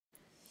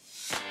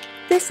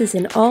This is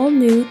an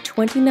all-new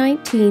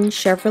 2019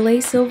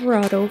 Chevrolet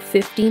Silverado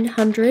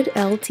 1500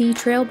 LT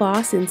Trail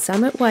Boss in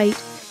Summit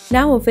White,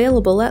 now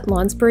available at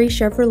Lounsbury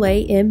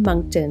Chevrolet in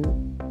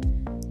Moncton.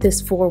 This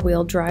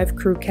four-wheel drive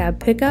crew cab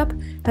pickup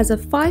has a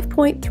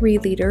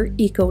 5.3-liter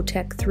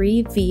Ecotec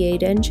 3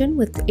 V8 engine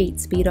with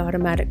 8-speed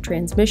automatic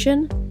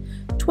transmission,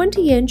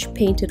 20-inch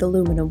painted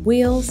aluminum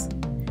wheels,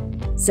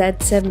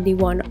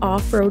 Z71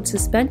 off-road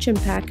suspension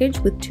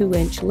package with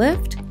 2-inch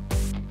lift,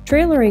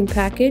 trailering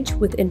package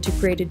with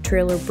integrated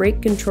trailer brake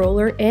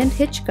controller and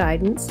hitch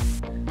guidance,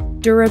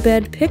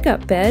 Durabed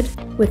pickup bed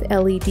with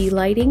LED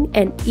lighting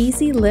and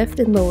easy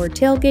lift and lower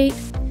tailgate,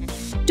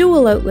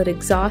 dual outlet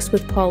exhaust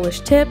with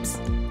polished tips,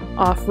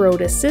 off-road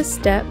assist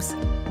steps,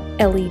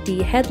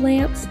 LED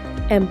headlamps,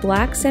 and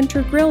black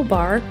center grille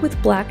bar with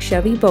black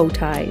Chevy bow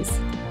ties.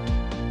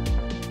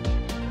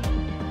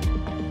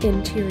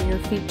 Interior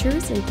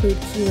features include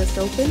keyless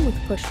open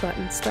with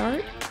push-button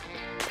start,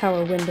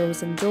 power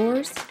windows and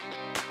doors,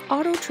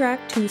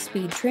 auto-track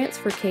 2-speed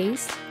transfer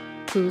case,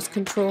 cruise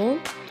control,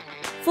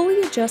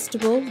 fully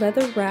adjustable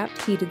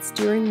leather-wrapped heated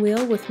steering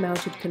wheel with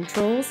mounted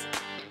controls,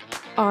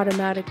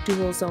 automatic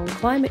dual-zone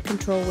climate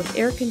control with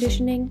air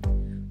conditioning,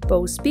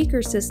 Bose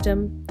speaker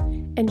system,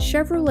 and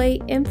Chevrolet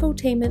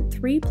Infotainment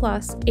 3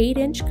 Plus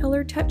 8-inch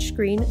color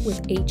touchscreen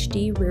with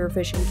HD rear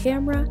vision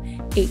camera,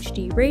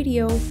 HD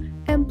radio,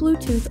 and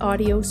Bluetooth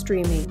audio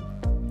streaming.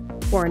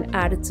 For an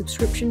added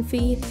subscription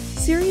fee,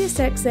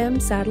 SiriusXM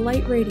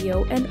satellite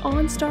radio and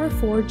OnStar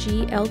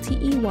 4G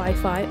LTE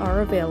Wi-Fi are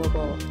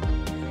available.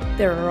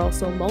 There are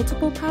also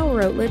multiple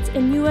power outlets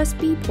and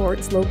USB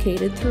ports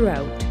located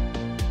throughout.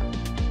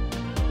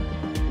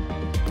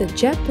 The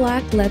jet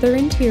black leather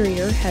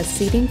interior has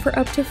seating for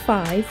up to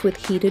 5 with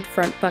heated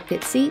front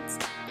bucket seats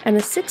and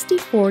a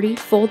 60/40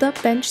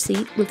 fold-up bench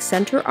seat with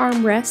center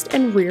armrest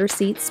and rear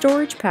seat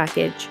storage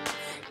package.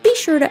 Be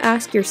sure to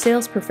ask your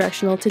sales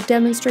professional to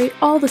demonstrate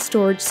all the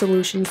storage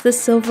solutions this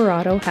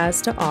Silverado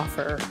has to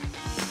offer.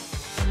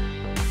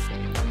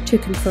 To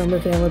confirm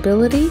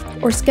availability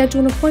or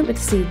schedule an appointment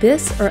to see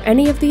this or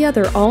any of the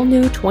other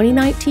all-new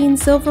 2019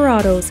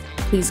 Silverados,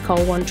 please call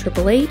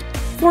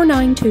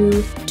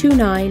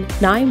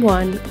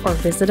 1-888-492-2991 or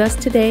visit us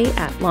today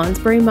at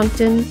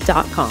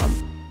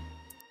lounsburymoncton.com.